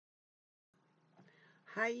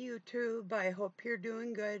Hi, YouTube. I hope you're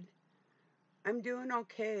doing good. I'm doing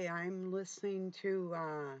okay. I'm listening to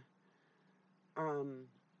um,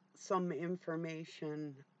 some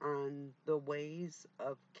information on the ways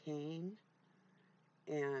of Cain.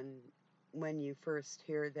 And when you first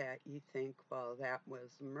hear that, you think, well, that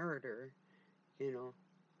was murder. You know,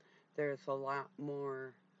 there's a lot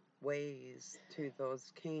more ways to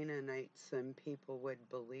those Canaanites than people would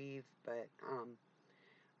believe. But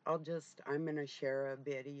I'm going to share a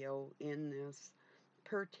video in this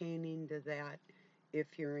pertaining to that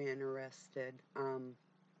if you're interested.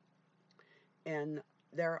 And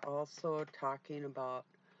they're also talking about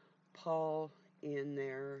Paul in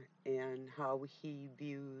there and how he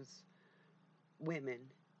views women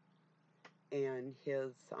and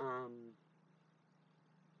his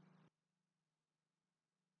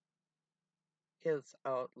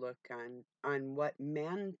outlook on what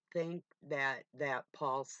men think that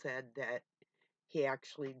Paul said that he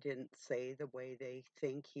actually didn't say the way they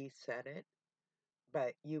think he said it.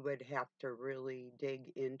 But you would have to really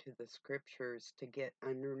dig into the scriptures to get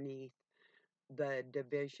underneath the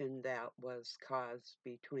division that was caused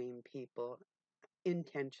between people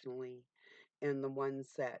intentionally and the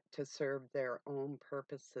ones that, to serve their own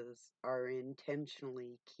purposes, are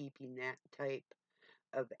intentionally keeping that type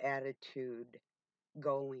of attitude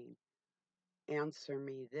going. Answer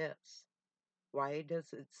me this. Why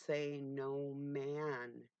does it say no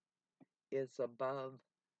man is above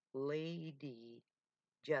lady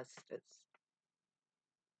justice?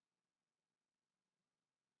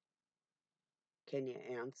 Can you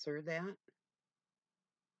answer that?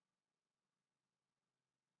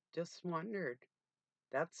 Just wondered.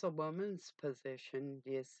 That's a woman's position,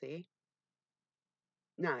 do you see?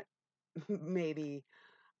 Not maybe,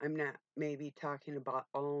 I'm not maybe talking about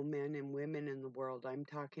all men and women in the world. I'm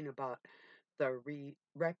talking about the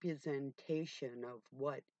representation of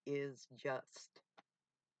what is just,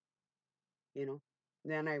 you know?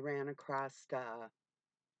 Then I ran across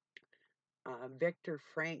Viktor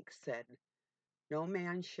Frank said, no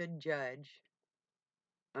man should judge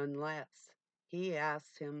unless he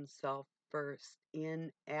asks himself first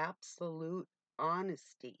in absolute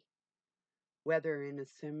honesty whether in a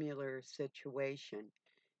similar situation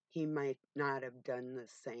he might not have done the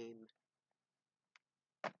same.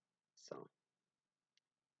 So,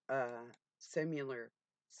 similar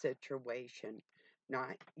situation,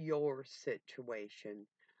 not your situation.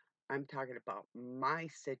 I'm talking about my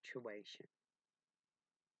situation.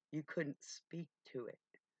 You couldn't speak to it,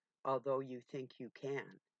 although you think you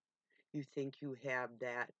can. You think you have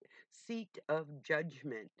that seat of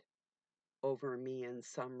judgment over me in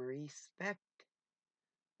some respect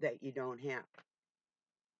that you don't have.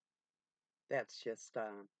 That's just,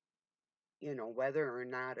 whether or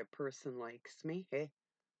not a person likes me, hey,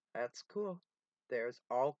 that's cool. There's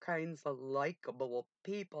all kinds of likable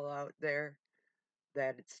people out there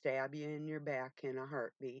that'd stab you in your back in a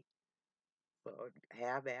heartbeat. So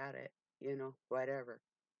have at it, whatever.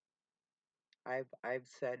 I've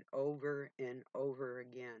said over and over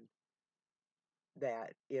again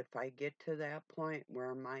that if I get to that point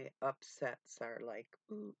where my upsets are like,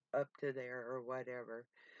 ooh, up to there or whatever,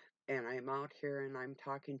 and I'm out here and I'm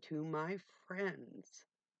talking to my friends,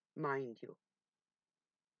 mind you,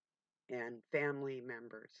 and family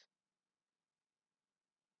members,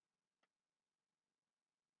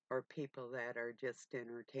 or people that are just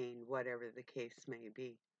entertained, whatever the case may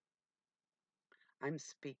be. I'm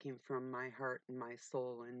speaking from my heart and my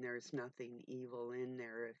soul, and there's nothing evil in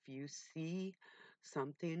there. If you see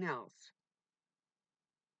something else,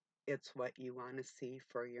 it's what you want to see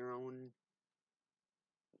for your own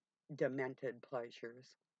demented pleasures.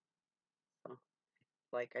 So,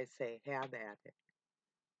 like I say, have at it.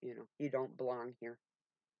 You don't belong here,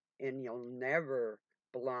 and you'll never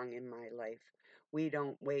belong in my life. We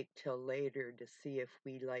don't wait till later to see if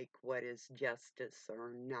we like what is justice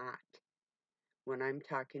or not. When I'm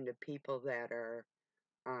talking to people that are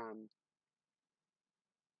um,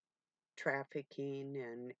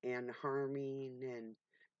 trafficking and harming and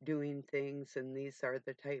doing things, and these are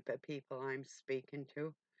the type of people I'm speaking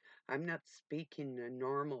to. I'm not speaking to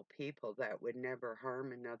normal people that would never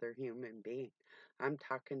harm another human being. I'm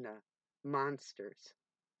talking to monsters.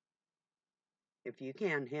 If you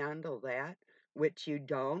can't handle that, which you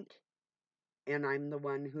don't, and I'm the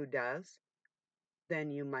one who does, then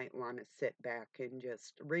you might want to sit back and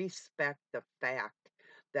just respect the fact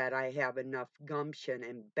that I have enough gumption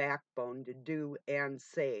and backbone to do and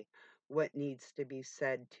say what needs to be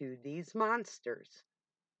said to these monsters.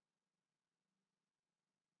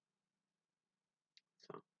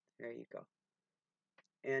 So, there you go.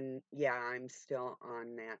 And yeah, I'm still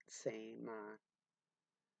on that same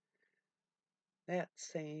That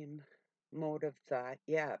same mode of thought,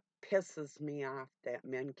 yeah, it pisses me off that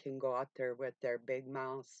men can go out there with their big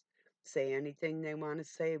mouths, say anything they want to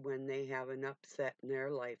say when they have an upset in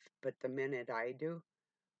their life. But the minute I do,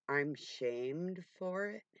 I'm shamed for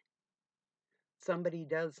it. Somebody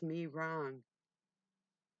does me wrong.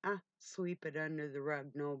 Sweep it under the rug,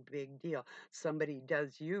 no big deal. Somebody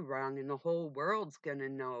does you wrong, and the whole world's gonna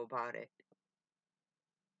know about it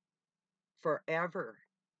forever,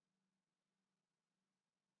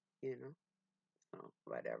 you know? So,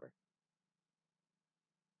 whatever.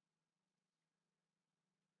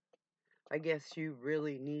 I guess you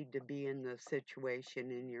really need to be in the situation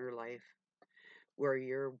in your life where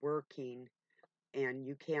you're working and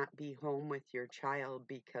you can't be home with your child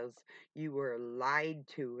because you were lied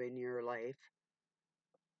to in your life,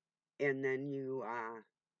 and then you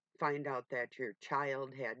find out that your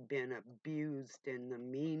child had been abused in the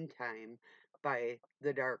meantime by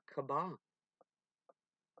the dark cabal,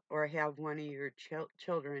 or have one of your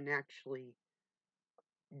children actually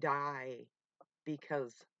die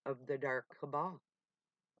because of the dark cabal.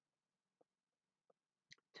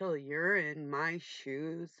 Till you're in my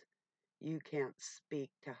shoes, you can't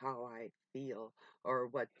speak to how I feel or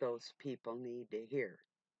what those people need to hear.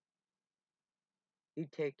 You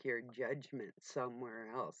take your judgment somewhere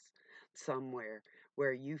else, somewhere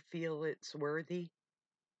where you feel it's worthy.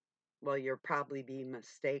 Well, you'll probably be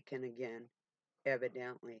mistaken again,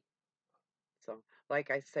 evidently. So,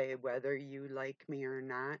 like I say, whether you like me or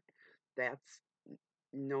not, that's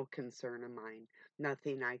no concern of mine.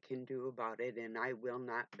 Nothing I can do about it, and I will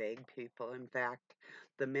not beg people. In fact,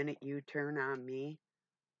 the minute you turn on me,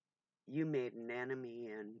 you made an enemy,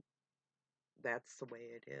 and that's the way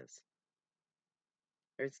it is.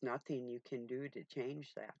 There's nothing you can do to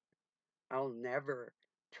change that. I'll never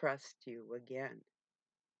trust you again,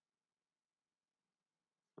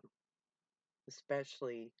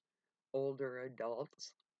 especially older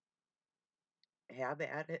adults. Have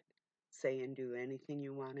at it. Say and do anything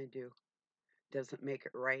you want to do. Doesn't make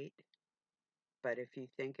it right, but if you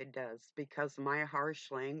think it does, because my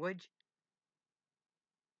harsh language,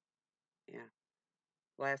 yeah.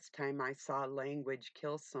 Last time I saw language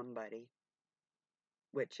kill somebody,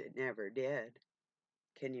 which it never did.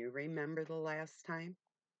 Can you remember the last time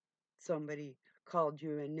somebody called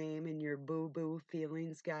you a name and your boo-boo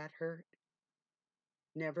feelings got hurt?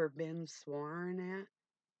 Never been sworn at?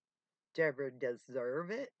 Ever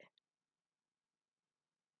deserve it?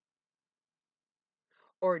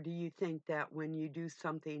 Or do you think that when you do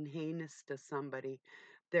something heinous to somebody,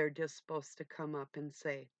 they're just supposed to come up and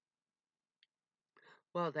say,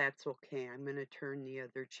 well, that's okay. I'm going to turn the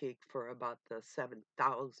other cheek for about the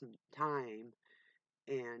 7,000th time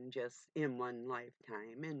and just in one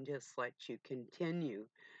lifetime and just let you continue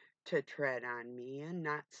to tread on me and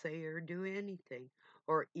not say or do anything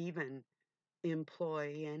or even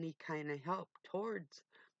employ any kind of help towards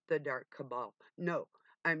the dark cabal. No,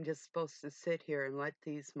 I'm just supposed to sit here and let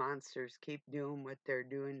these monsters keep doing what they're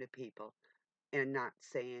doing to people and not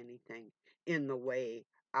say anything in the way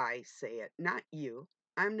I say it. Not you.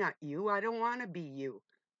 I'm not you. I don't want to be you.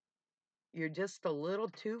 You're just a little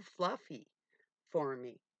too fluffy for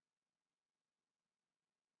me.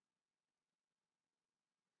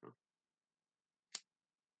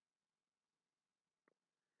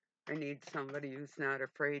 I need somebody who's not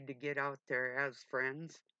afraid to get out there as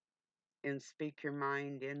friends and speak your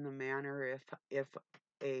mind in the manner if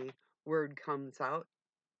a word comes out.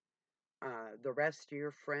 The rest of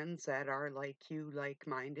your friends that are like you,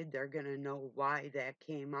 like-minded, they're going to know why that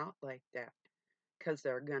came out like that because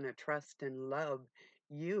they're going to trust and love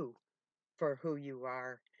you for who you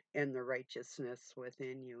are and the righteousness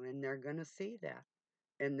within you, and they're going to see that,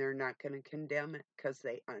 and they're not going to condemn it because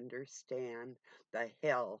they understand the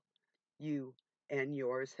hell you and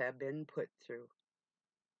yours have been put through,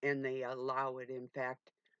 and they allow it. In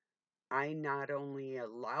fact, I not only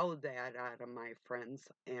allow that out of my friends,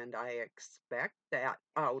 and I expect that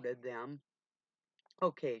out of them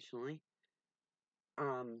occasionally,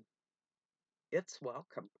 um, it's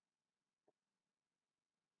welcome,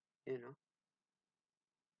 you know.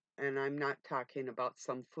 And I'm not talking about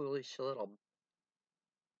some foolish little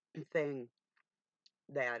thing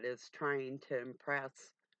that is trying to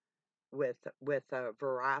impress with a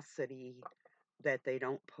veracity that they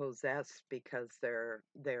don't possess because they're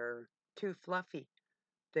too fluffy.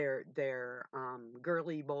 They're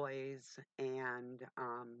girly boys and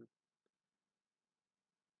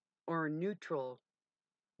or neutral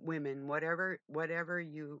women, whatever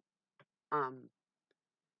you um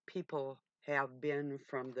people have been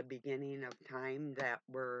from the beginning of time that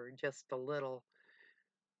were just a little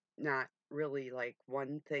not really like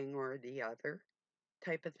one thing or the other.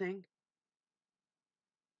 type of thing.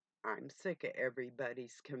 I'm sick of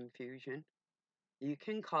everybody's confusion. You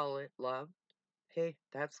can call it love. Hey,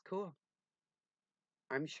 that's cool.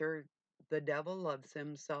 I'm sure the devil loves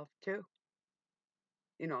himself too.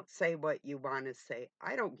 Say what you want to say.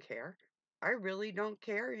 I don't care. I really don't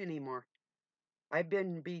care anymore. I've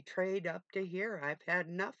been betrayed up to here. I've had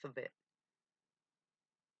enough of it.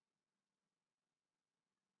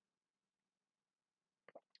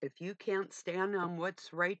 If you can't stand on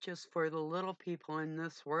what's righteous for the little people in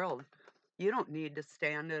this world, you don't need to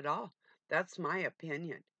stand at all. That's my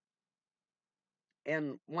opinion.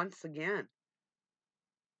 And once again,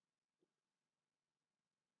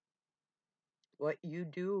 what you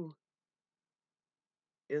do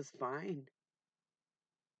is fine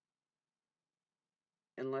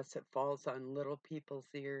unless it falls on little people's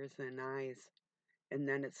ears and eyes, and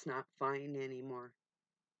then it's not fine anymore.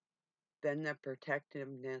 Then the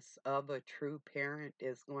protectiveness of a true parent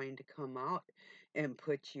is going to come out and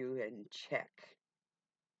put you in check.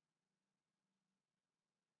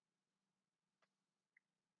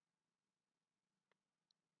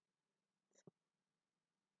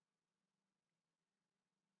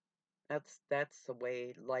 That's the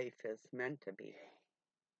way life is meant to be.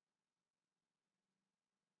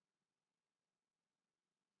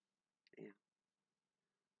 Yeah.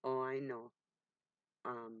 Oh, I know.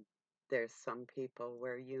 Um, there's some people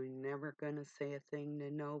where you're never gonna say a thing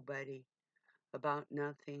to nobody about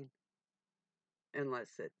nothing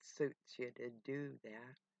unless it suits you to do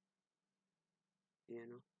that, you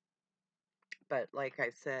know. But like I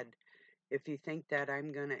said, if you think that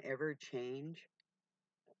I'm gonna ever change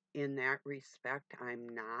in that respect, I'm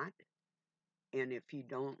not. And if you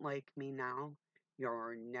don't like me now,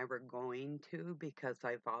 you're never going to because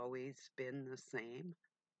I've always been the same.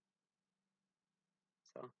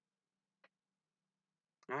 So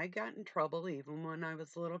I got in trouble even when I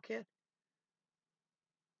was a little kid.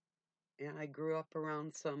 And I grew up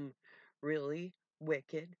around some really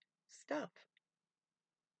wicked stuff.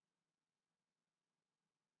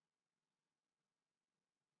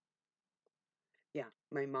 Yeah,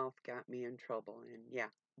 my mouth got me in trouble. And yeah,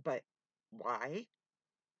 but why?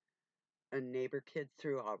 A neighbor kid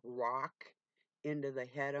threw a rock into the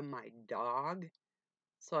head of my dog.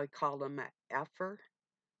 So I called him a effer.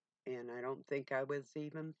 And I don't think I was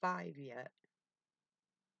even 5 yet.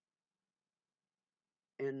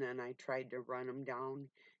 And then I tried to run him down,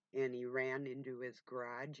 and he ran into his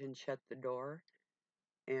garage and shut the door.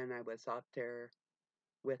 And I was out there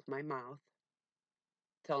with my mouth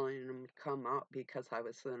telling him to come out because I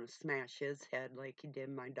was going to smash his head like he did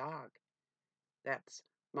my dog. That's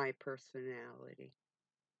my personality.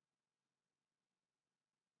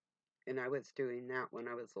 And I was doing that when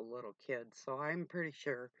I was a little kid, so I'm pretty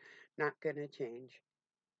sure not going to change.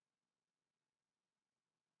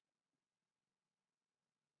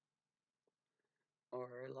 Or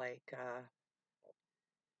like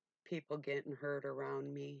people getting hurt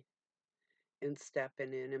around me and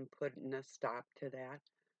stepping in and putting a stop to that.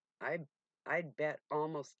 I I'd bet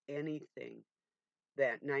almost anything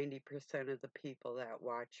that 90% of the people that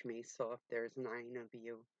watch me, so if there's 9 of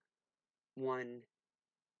you, one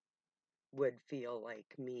would feel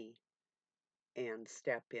like me and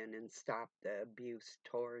step in and stop the abuse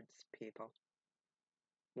towards people.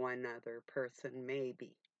 One other person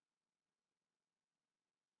maybe,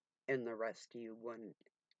 and the rest of you wouldn't.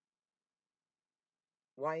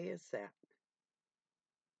 Why is that?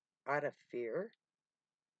 Out of fear?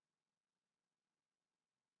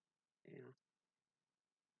 Yeah,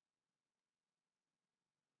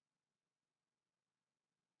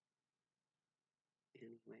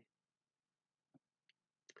 anyway.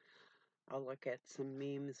 I'll look at some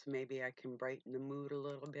memes. Maybe I can brighten the mood a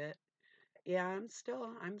little bit. Yeah, I'm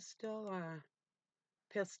still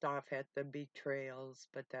pissed off at the betrayals,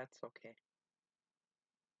 but that's okay.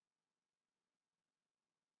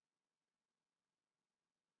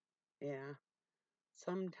 Yeah.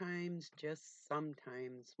 Sometimes, just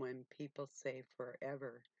sometimes, when people say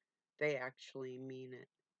forever, they actually mean it.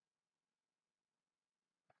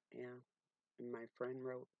 Yeah. And my friend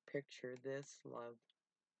wrote, picture this, love.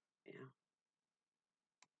 Yeah.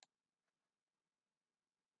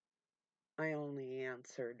 I only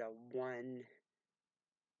answered a one,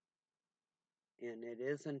 and it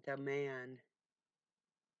isn't a man.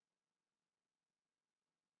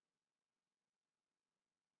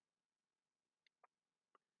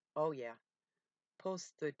 Oh, yeah.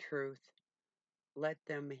 Post the truth. Let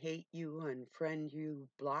them hate you, unfriend you,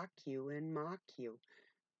 block you, and mock you.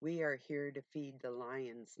 We are here to feed the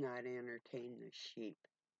lions, not entertain the sheep.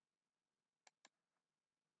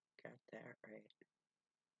 Got that right.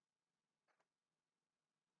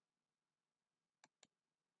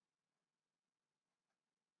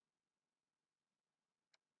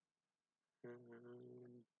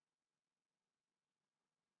 Let's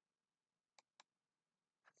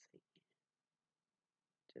see.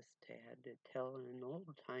 Just had to tell an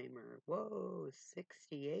old timer, whoa,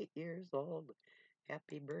 68 years old.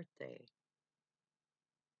 Happy birthday.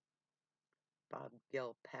 Bob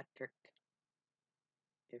Gilpatrick,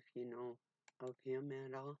 if you know of him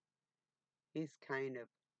at all. He's kind of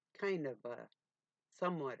a,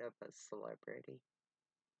 somewhat of a celebrity.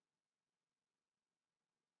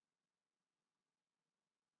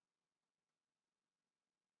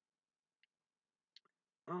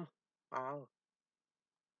 Oh, wow.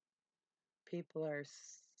 People are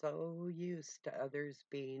so used to others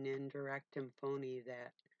being indirect and phony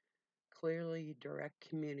that clearly direct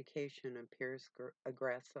communication appears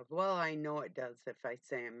aggressive. Well, I know it does if I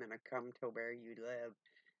say I'm going to come to where you live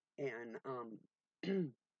and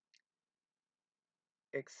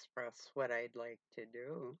express what I'd like to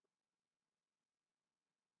do.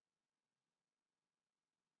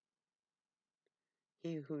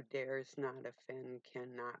 He who dares not offend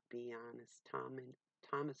cannot be honest.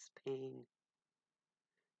 Thomas Paine.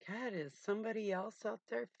 God, is somebody else out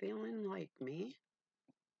there feeling like me?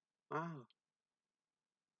 Wow,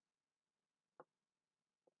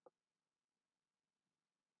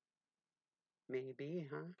 maybe,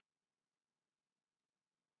 huh?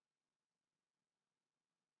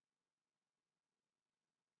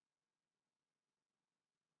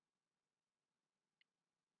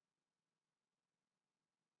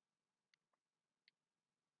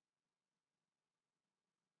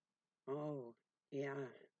 Oh, yeah.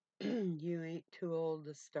 You ain't too old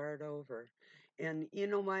to start over. And you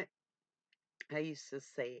know what? I used to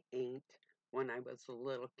say ain't when I was a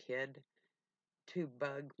little kid to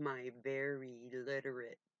bug my very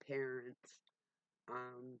literate parents.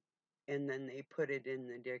 Um, and then they put it in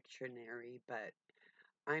the dictionary, but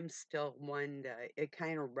I'm still one to, it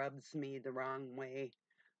kind of rubs me the wrong way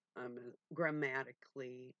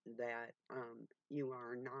grammatically that you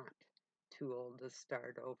are not too old to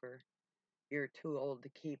start over. You're too old to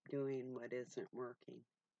keep doing what isn't working.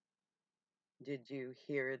 Did you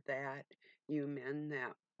hear that? You men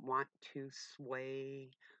that want to sway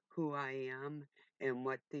who I am and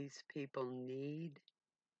what these people need?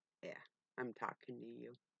 Yeah, I'm talking to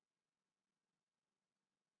you.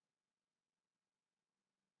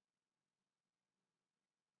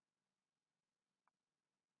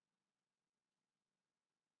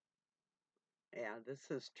 Yeah, this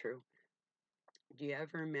is true. Do you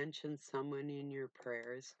ever mention someone in your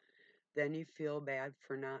prayers? Then you feel bad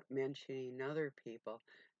for not mentioning other people.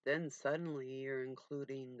 Then suddenly you're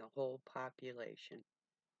including the whole population.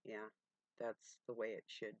 Yeah, that's the way it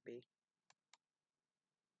should be.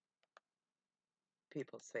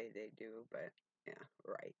 People say they do, but yeah,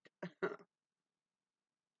 right.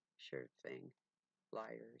 Sure thing.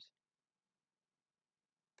 Liars.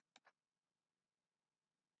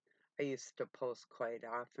 I used to post quite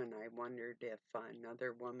often. I wondered if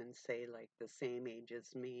another woman, say like the same age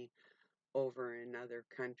as me, over in other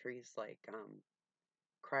countries, like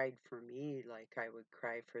cried for me like I would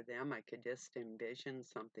cry for them. I could just envision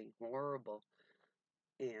something horrible,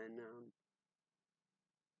 and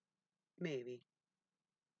maybe,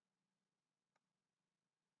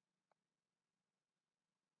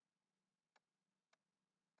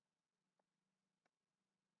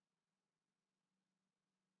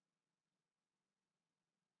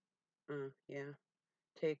 yeah,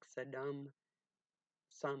 takes a dumb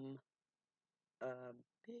some uh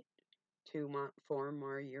bit to want 4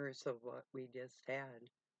 more years of what we just had.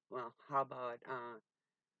 Well, how about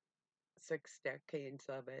 6 decades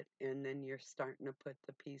of it, and then you're starting to put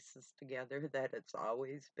the pieces together that it's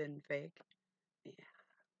always been fake. Yeah,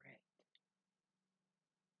 right.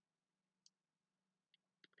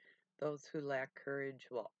 Those who lack courage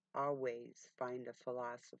will always find a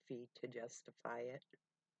philosophy to justify it.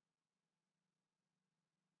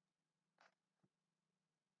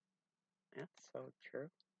 That's so true.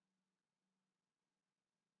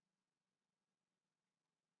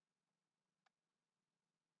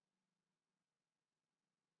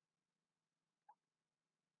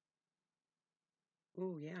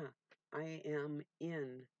 Oh, yeah. I am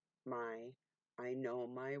in my I know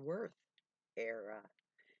my worth era.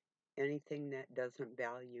 Anything that doesn't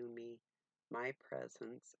value me, my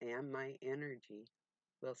presence, and my energy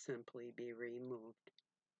will simply be removed.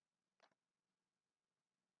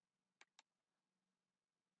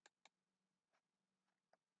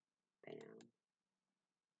 Bam.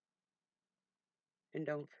 And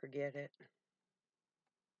don't forget it.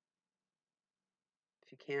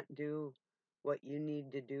 If you can't do what you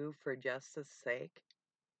need to do for justice sake,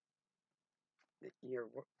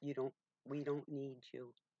 you don't we don't need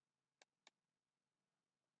you.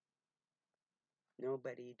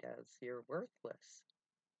 Nobody does. You're worthless.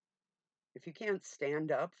 If you can't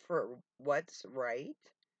stand up for what's right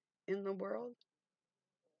in the world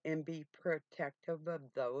and be protective of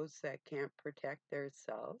those that can't protect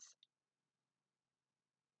themselves,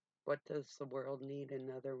 what does the world need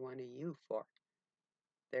another one of you for?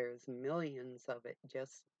 There's millions of it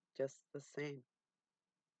just the same.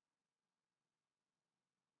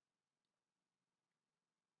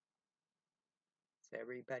 So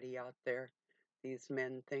everybody out there, these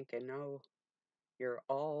men thinking, oh, you're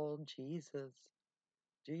all Jesus.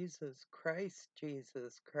 Jesus Christ,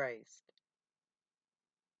 Jesus Christ.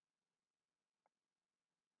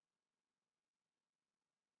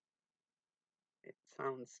 It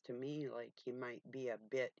sounds to me like he might be a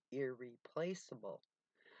bit irreplaceable.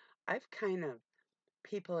 I've kind of,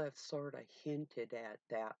 people have sort of hinted at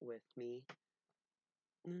that with me.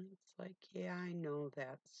 And it's like, yeah, I know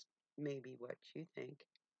that's maybe what you think.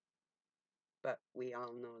 But we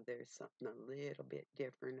all know there's something a little bit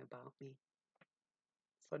different about me.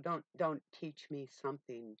 So don't teach me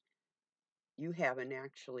something you haven't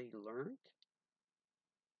actually learned.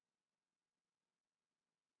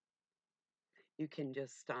 You can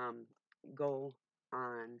just go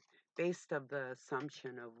on based of the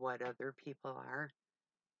assumption of what other people are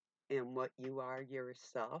and what you are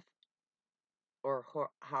yourself, or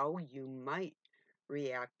how you might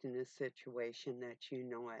react in a situation that you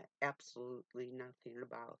know absolutely nothing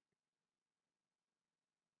about.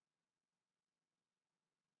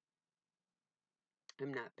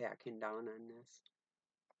 I'm not backing down on this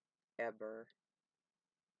ever.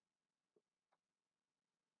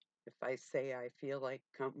 If I say I feel like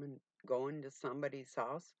going to somebody's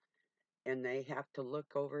house and they have to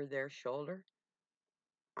look over their shoulder,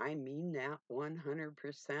 I mean that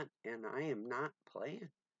 100%, and I am not playing.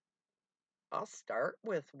 I'll start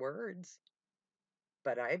with words,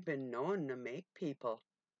 but I've been known to make people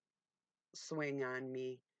swing on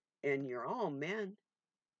me, and you're all men.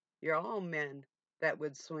 You're all men that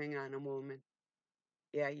would swing on a woman.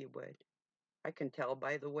 Yeah, you would. I can tell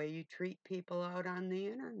by the way you treat people out on the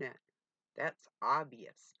internet. That's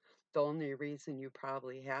obvious. The only reason you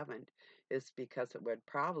probably haven't is because it would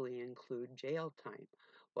probably include jail time.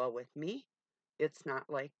 Well, with me, it's not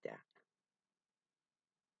like that.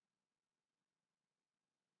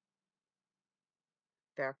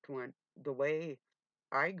 In fact, when the way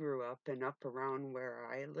I grew up and up around where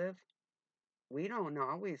I live, we don't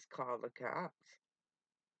always call the cops.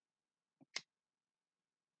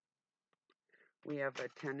 We have a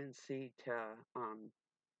tendency to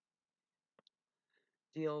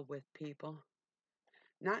deal with people,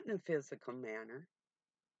 not in a physical manner,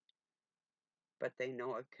 but they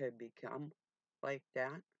know it could become like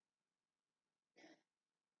that.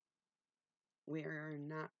 We're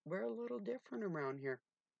a little different around here.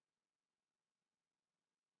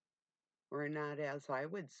 We're not, as I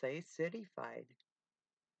would say, cityfied.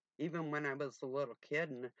 Even when I was a little kid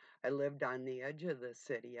and I lived on the edge of the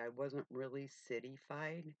city, I wasn't really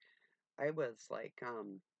cityfied. I was like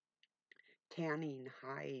tanning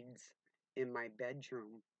hides in my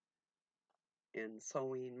bedroom and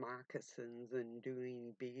sewing moccasins and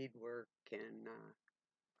doing beadwork and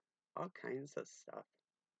all kinds of stuff.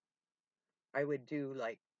 I would do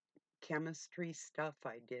like chemistry stuff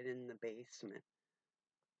I did in the basement.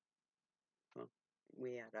 Well,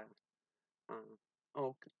 we had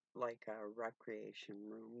oh, like a recreation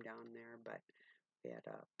room down there, but we had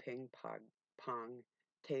a pong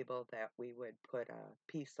table that we would put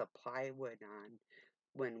a piece of plywood on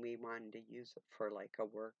when we wanted to use it for like a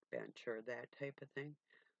workbench or that type of thing.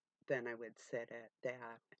 Then I would sit at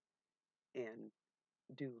that and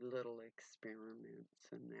do little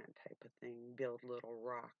experiments and that type of thing, build little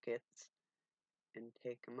rockets and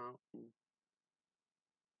take them out and,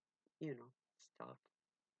 stuff.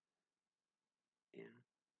 Yeah.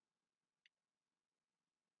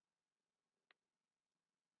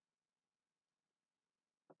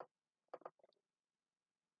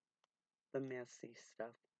 The messy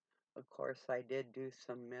stuff. Of course, I did do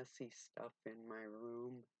some messy stuff in my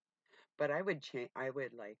room, but I would change. I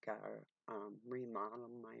would like remodel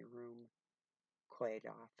my room quite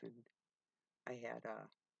often. I had a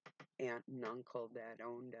aunt and uncle that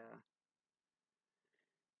owned a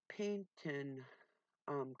paint and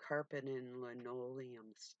carpet and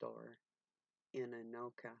linoleum store in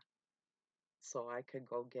Anoka. So I could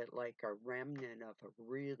go get like a remnant of a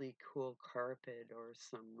really cool carpet or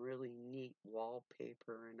some really neat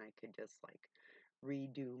wallpaper, and I could just like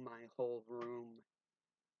redo my whole room.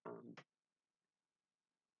 Um,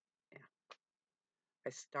 yeah.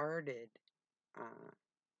 I started uh,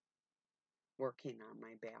 working on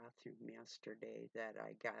my bathroom yesterday that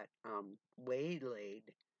I got waylaid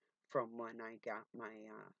from when I got my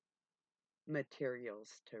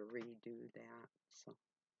materials to redo that. So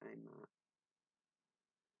I'm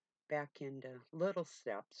back into little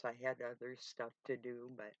steps. I had other stuff to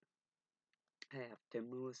do, but I have to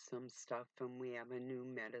move some stuff, and we have a new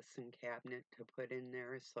medicine cabinet to put in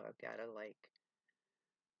there, so I've got to like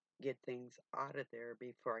get things out of there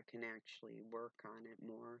before I can actually work on it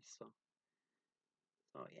more. So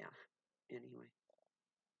yeah. Anyway,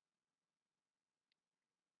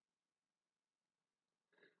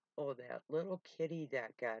 oh, that little kitty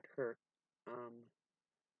that got hurt. Um,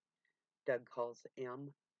 Doug calls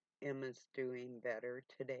M. Emma's doing better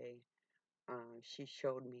today. She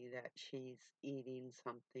showed me that she's eating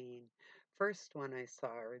something. First, when I saw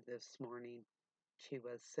her this morning, she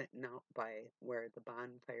was sitting out by where the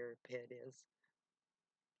bonfire pit is,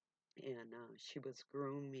 and she was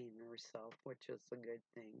grooming herself, which is a good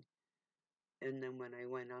thing. And then when I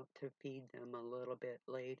went out to feed them a little bit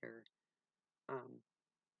later, um,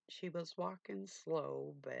 she was walking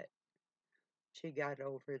slow, but she got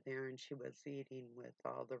over there and she was eating with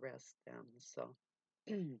all the rest of them. So,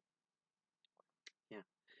 yeah,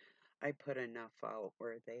 I put enough out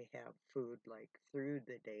where they have food like through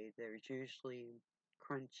the day. There's usually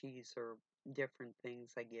crunchies or different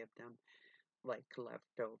things I give them, like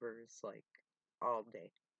leftovers, like all day.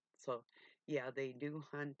 So, yeah, they do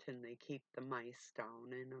hunt and they keep the mice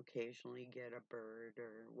down and occasionally get a bird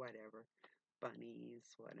or whatever,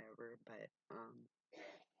 bunnies, whatever. But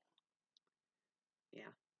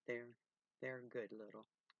yeah, they're they're good little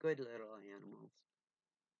animals.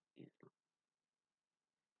 You know,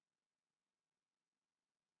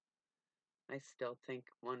 I still think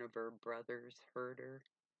one of her brothers hurt her.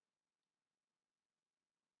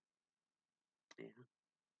 Yeah,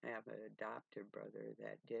 I have an adopted brother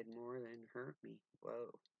that did more than hurt me.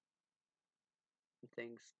 Whoa,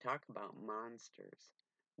 things talk about monsters.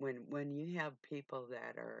 When you have people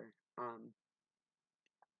that are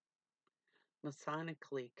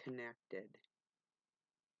masonically connected,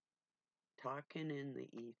 talking in the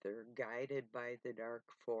ether, guided by the dark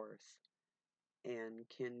force, and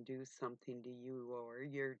can do something to you or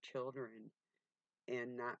your children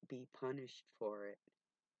and not be punished for it.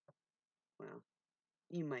 Well,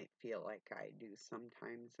 you might feel like I do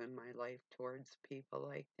sometimes in my life towards people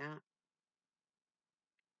like that.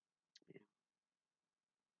 Yeah,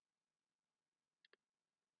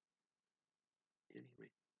 anyway.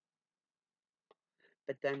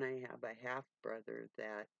 But then I have a half brother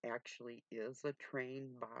that actually is a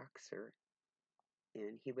trained boxer,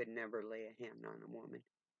 and he would never lay a hand on a woman.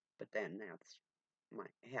 But then that's my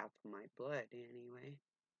half of my blood anyway.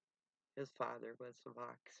 His father was a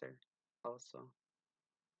boxer also.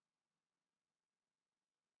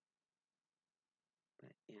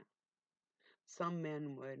 But yeah, some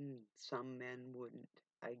men would and some men wouldn't,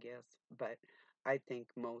 I guess. But I think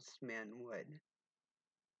most men would.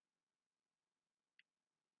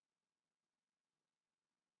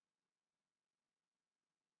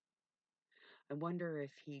 I wonder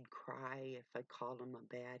if he'd cry if I called him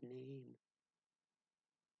a bad name.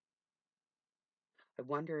 I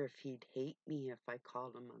wonder if he'd hate me if I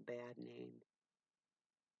called him a bad name.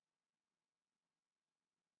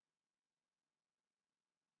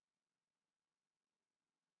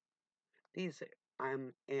 These,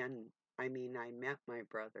 and I mean, I met my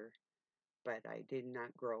brother, but I did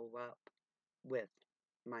not grow up with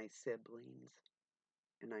my siblings,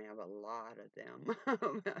 and I have a lot of them,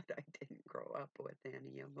 but I didn't grow up with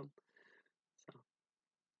any of them. So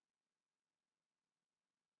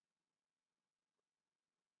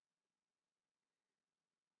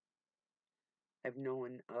I've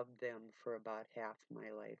known of them for about half my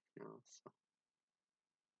life now. So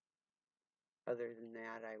other than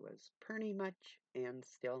that, I was pretty much and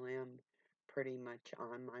still am pretty much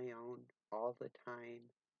on my own all the time,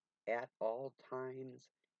 at all times,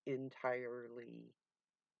 entirely,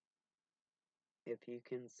 if you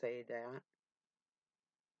can say that.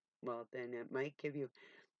 Well, then it might give you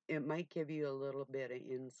a little bit of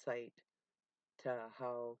insight to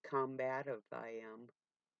how combative I am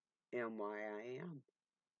and why I am.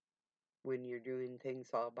 When you're doing things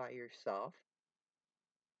all by yourself,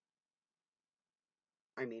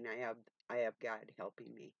 I mean, I have God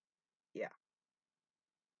helping me. Yeah.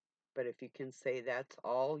 But if you can say that's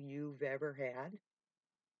all you've ever had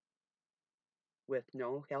with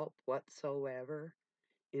no help whatsoever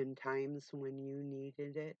in times when you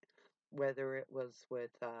needed it, whether it was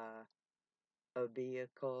with a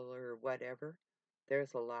vehicle or whatever,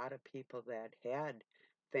 there's a lot of people that had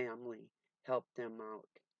family help them out.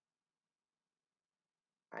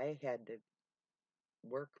 I had to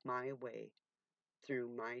work my way through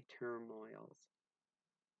my turmoils.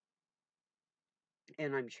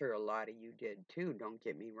 And I'm sure a lot of you did too, don't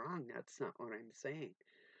get me wrong, that's not what I'm saying.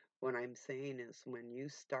 What I'm saying is when you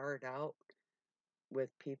start out with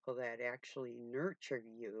people that actually nurture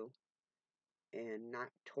you and not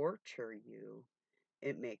torture you,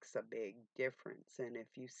 it makes a big difference. And if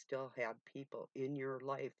you still have people in your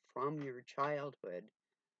life from your childhood,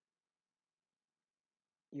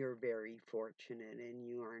 you're very fortunate and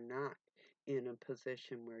you are not in a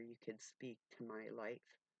position where you could speak to my life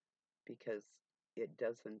because it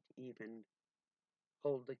doesn't even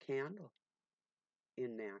hold a candle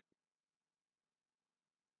in that.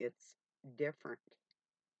 It's different.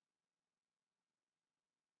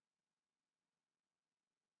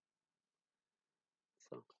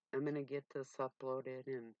 So I'm going to get this uploaded,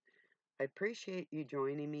 and I appreciate you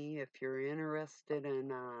joining me. If you're interested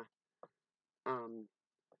in um,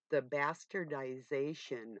 the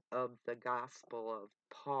bastardization of the gospel of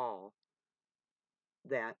Paul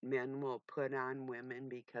that men will put on women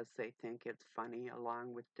because they think it's funny,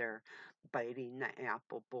 along with their biting the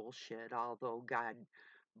apple bullshit, although God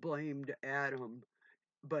blamed Adam,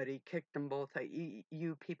 but he kicked them both out.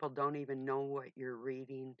 You people don't even know what you're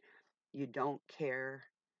reading. You don't care,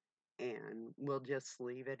 and we'll just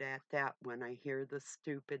leave it at that. When I hear the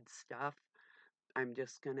stupid stuff, I'm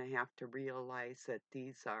just going to have to realize that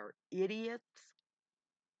these are idiots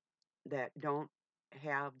that don't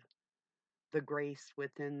have the grace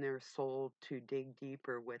within their soul to dig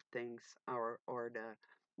deeper with things, or to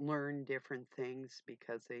learn different things,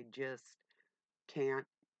 because they just can't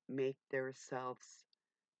make themselves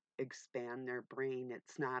expand their brain.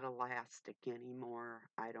 It's not elastic anymore.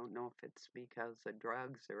 I don't know if it's because of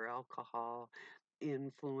drugs or alcohol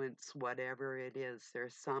influence, whatever it is.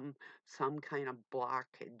 There's some kind of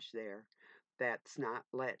blockage there that's not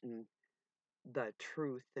letting the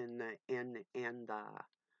truth and the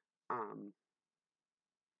um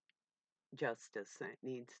justice that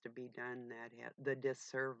needs to be done, the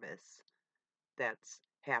disservice that's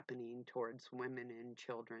happening towards women and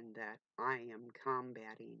children, that I am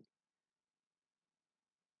combating.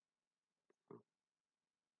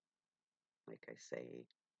 Like I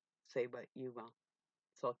say what you will.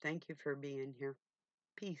 So thank you for being here.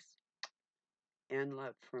 Peace and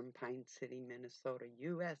love from Pine City, Minnesota,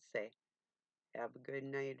 USA. Have a good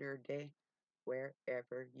night or day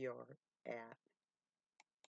wherever you're at.